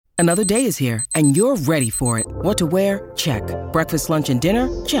Another day is here, and you're ready for it. What to wear? Check. Breakfast, lunch, and dinner?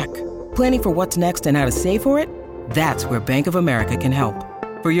 Check. Planning for what's next and how to save for it? That's where Bank of America can help.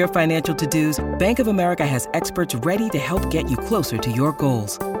 For your financial to-dos, Bank of America has experts ready to help get you closer to your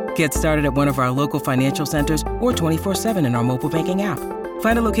goals. Get started at one of our local financial centers or 24/7 in our mobile banking app.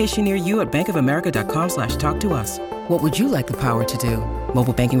 Find a location near you at bankofamerica.com/talktous. What would you like the power to do?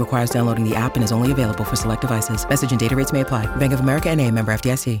 Mobile banking requires downloading the app and is only available for select devices. Message and data rates may apply. Bank of America N.A., member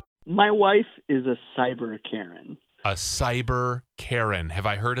FDIC. My wife is a cyber Karen. A cyber Karen. Have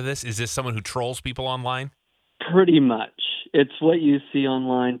I heard of this? Is this someone who trolls people online? Pretty much. It's what you see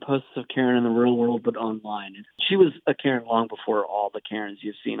online, posts of Karen in the real world, but online. She was a Karen long before all the Karens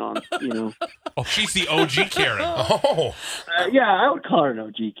you've seen on, Oh, she's the OG Karen. Oh, yeah, I would call her an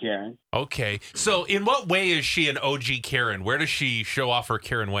OG Karen. Okay. So in what way is she an OG Karen? Where does she show off her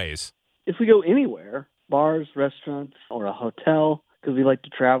Karen ways? If we go anywhere, bars, restaurants, or a hotel, because we like to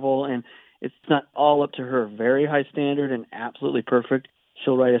travel, and it's not all up to her very high standard and absolutely perfect,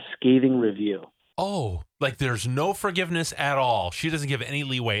 she'll write a scathing review. Oh, like there's no forgiveness at all. She doesn't give any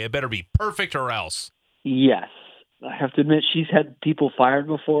leeway. It better be perfect or else. Yes. I have to admit, she's had people fired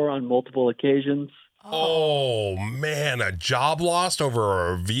before on multiple occasions. oh man, a job lost over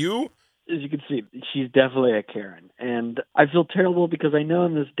a review? As you can see, she's definitely a Karen. And I feel terrible because I know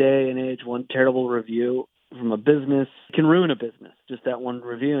in this day and age, one terrible review from a business can ruin a business. Just that one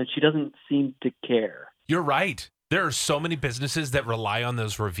review, and she doesn't seem to care. You're right. There are so many businesses that rely on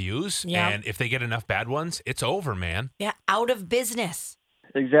those reviews, and if they get enough bad ones, it's over, man. Yeah, out of business.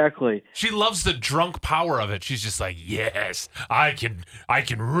 Exactly. She loves the drunk power of it. She's just like, yes, I can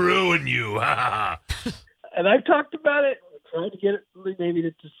ruin you. And I've talked about it, tried to get it maybe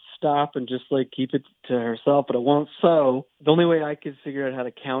to just stop and just keep it to herself, but it won't. So the only way I could figure out how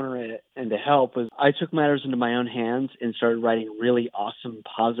to counter it and to help was I took matters into my own hands and started writing really awesome,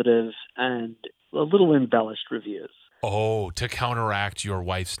 positive, and a little embellished reviews. Oh, to counteract your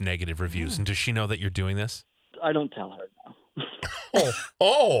wife's negative reviews. And does she know that you're doing this? I don't tell her now.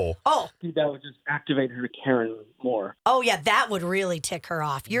 Oh. That would just activate her to Karen more. Oh, yeah, that would really tick her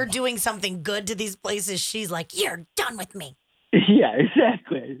off. You're doing something good to these places. She's like, you're done with me. Yeah,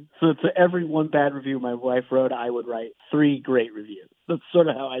 exactly. So to every one bad review my wife wrote, I would write 3 great reviews. That's sort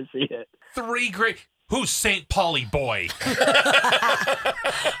of how I see it. 3 great. Who's St. Pauli boy?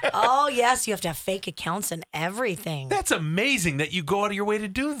 Oh, yes, you have to have fake accounts and everything. That's amazing that you go out of your way to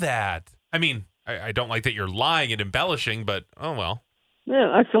do that. I mean, I don't like that you're lying and embellishing, but oh well. Yeah,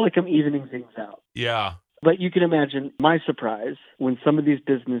 I feel like I'm evening things out. Yeah. But you can imagine my surprise when some of these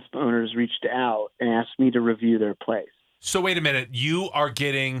business owners reached out and asked me to review their place. So wait a minute. You are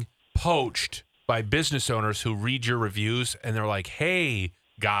getting poached by business owners who read your reviews and they're like, hey,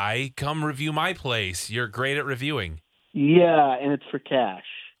 guy, come review my place. You're great at reviewing. Yeah, and it's for cash.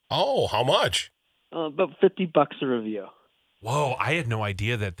 Oh, how much? About $50 a review. Whoa, I had no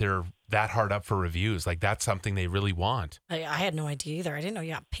idea that they're that hard up for reviews. Like that's something they really want. I had no idea either. I didn't know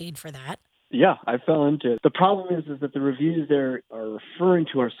you got paid for that. Yeah, I fell into it. The problem is that the reviews they are referring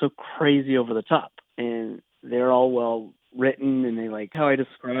to are so crazy over the top. And they're all well written and they like how I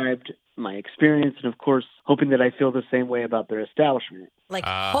described my experience and, of course, hoping that I feel the same way about their establishment. Like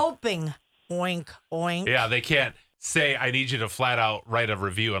hoping, oink, oink. Yeah, they can't say, I need you to flat out write a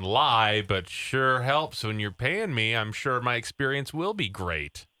review and lie, but sure helps when you're paying me. I'm sure my experience will be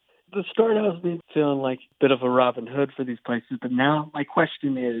great. The start has me feeling like a bit of a Robin Hood for these places, but now my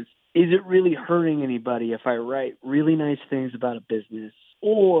question is it really hurting anybody if I write really nice things about a business?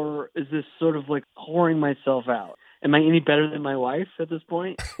 Or is this sort of like whoring myself out? Am I any better than my wife at this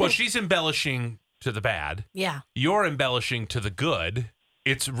point? Well, she's embellishing to the bad. Yeah. You're embellishing to the good.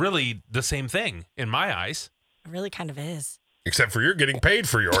 It's really the same thing in my eyes. It really kind of is. Except for you're getting paid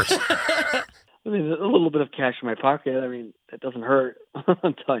for yours. I mean, a little bit of cash in my pocket. I mean, it doesn't hurt.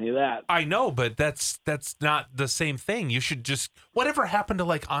 I'm telling you that. I know, but that's not the same thing. You should just, whatever happened to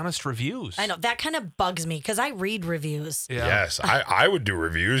like honest reviews? I know. That kind of bugs me because I read reviews. Yeah. Yes, I would do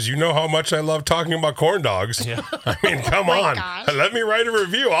reviews. You know how much I love talking about corn dogs. Yeah. I mean, come on. gosh. Let me write a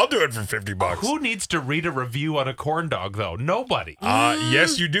review. I'll do it for $50. Who needs to read a review on a corn dog, though? Nobody.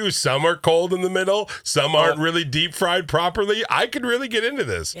 Yes, you do. Some are cold in the middle. Some aren't really deep fried properly. I could really get into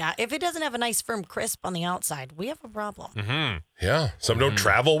this. Yeah. If it doesn't have a nice firm crisp on the outside, we have a problem. Mm-hmm. Yeah, some don't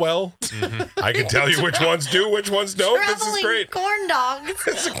travel well. I can tell you which ones do, which ones don't. This is Traveling great. corn dogs.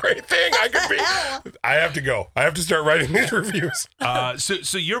 It's a great thing. I have to go. I have to start writing these reviews.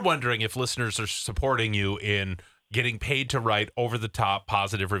 So you're wondering if listeners are supporting you in getting paid to write over-the-top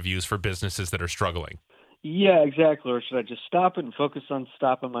positive reviews for businesses that are struggling. Yeah, exactly. Or should I just stop it and focus on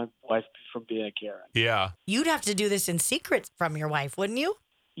stopping my wife from being a Karen? Yeah. You'd have to do this in secret from your wife, wouldn't you?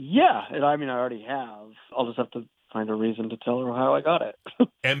 Yeah, and I mean, I already have. I'll just have to find a reason to tell her how I got it.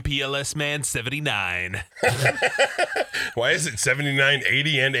 MPLS Man 79. Why is it 79,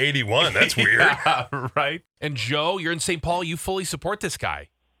 80, and 81? That's weird. Yeah, right? And Joe, you're in St. Paul. You fully support this guy.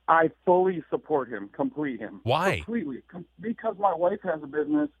 I fully support him, complete him. Why? Completely. Because my wife has a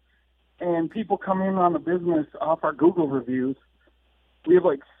business, and people come in on the business off our Google reviews. We have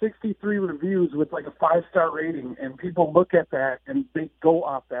like 63 reviews with like a 5-star rating, and people look at that and they go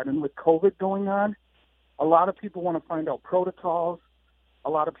off that. And with COVID going on, a lot of people want to find out protocols. A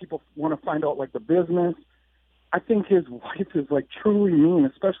lot of people want to find out like the business. I think his wife is like truly mean,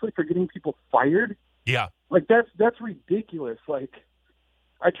 especially for getting people fired. Yeah. Like that's ridiculous. Like,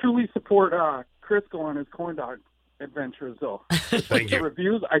 I truly support Crisco on his corn dog adventures, though. Thank The you.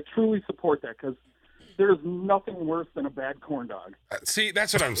 reviews, I truly support that because there's nothing worse than a bad corn dog. See,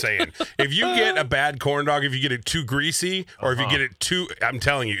 that's what I'm saying. If you get a bad corn dog, if you get it too greasy, or if you get it too, I'm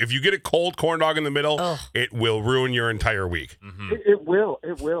telling you, if you get a cold corn dog in the middle, it will ruin your entire week. Mm-hmm. It will.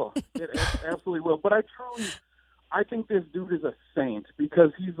 It absolutely will. But I think this dude is a saint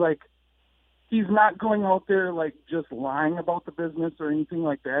because he's not going out there like just lying about the business or anything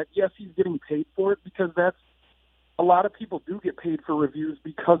like that. Yes, he's getting paid for it because a lot of people do get paid for reviews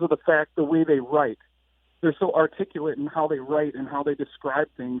because of the fact the way they write. They're so articulate in how they write and how they describe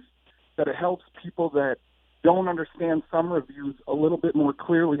things that it helps people that don't understand some reviews a little bit more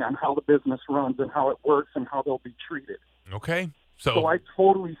clearly on how the business runs and how it works and how they'll be treated. Okay. So I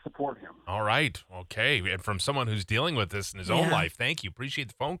totally support him. All right. Okay. And from someone who's dealing with this in his own life, thank you. Appreciate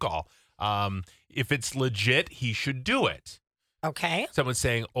the phone call. If it's legit, he should do it. Okay. Someone's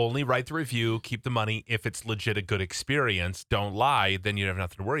saying only write the review, keep the money. If it's legit a good experience, don't lie. Then you have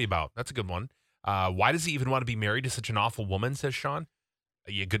nothing to worry about. That's a good one. Why does he even want to be married to such an awful woman, says Sean?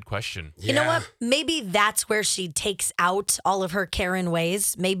 Yeah, good question. You know what? Maybe that's where she takes out all of her Karen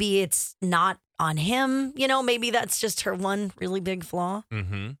ways. Maybe it's not on him. You know, maybe that's just her one really big flaw.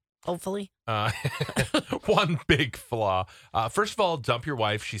 Mm-hmm. Hopefully. One big flaw. First of all, dump your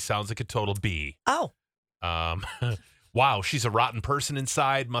wife. She sounds like a total B. Oh. Wow, she's a rotten person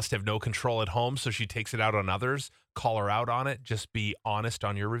inside, must have no control at home, so she takes it out on others. Call her out on it. Just be honest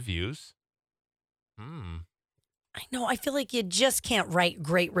on your reviews. I know. I feel like you just can't write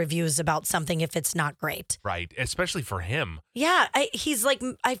great reviews about something if it's not great. Right, especially for him. Yeah, I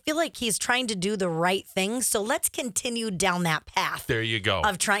feel like he's trying to do the right thing. So let's continue down that path. There you go.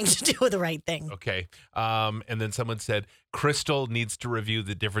 Of trying to do the right thing. Okay. And then someone said, Crystal needs to review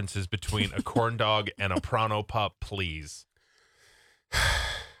the differences between a corn dog and a Prano pup, please.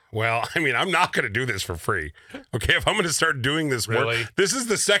 Well, I mean, I'm not going to do this for free. Okay, if I'm going to start doing this Really? work, this is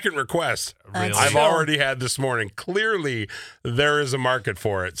the second request Really? I've already had this morning. Clearly, there is a market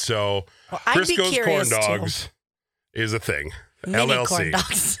for it. So, Well, I'd be Crisco's Corn curious, too. Dogs is a thing. Mini LLC. corn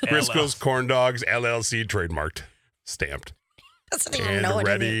dogs. Crisco's Corn Dogs, LLC, trademarked, stamped, Doesn't even and know what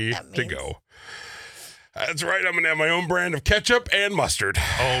ready that to means. go. That's right. I'm going to have my own brand of ketchup and mustard.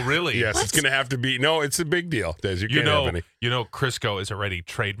 Oh, really? Yes, it's going to have to be. No, it's a big deal, Des. You can't have any. Crisco is already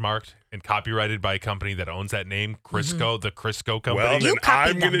trademarked and copyrighted by a company that owns that name, Crisco, the Crisco company. Well, then You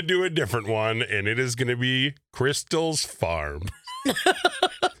copied I'm going to them. do a different one, and it is going to be Crystal's Farm.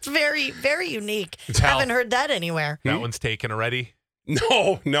 It's very, very unique. Hal. Haven't heard that anywhere. That one's taken already.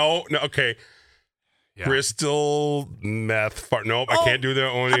 No. Okay. Yeah. Crystal Meth Farm. Nope, I Oh, can't do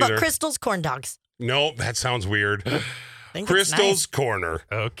that one How either. about Crystal's corn dogs? Nope, that sounds weird. I think Crystal's it's nice. Corner,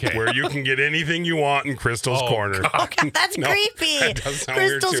 Okay. where you can get anything you want in Crystal's Oh, Corner. God. Okay, that's No, creepy. that does sound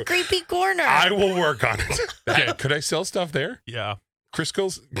weird, Crystal's too. creepy corner. I will work on it. Okay. Could I sell stuff there? Yeah.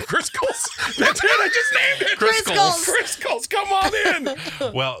 Crisco's? That's it. I just named it. Crisco's. Crisco's. Come on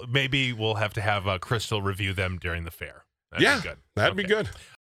in. Well, maybe we'll have to have Crystal review them during the fair. That'd be good. That'd be Okay. good.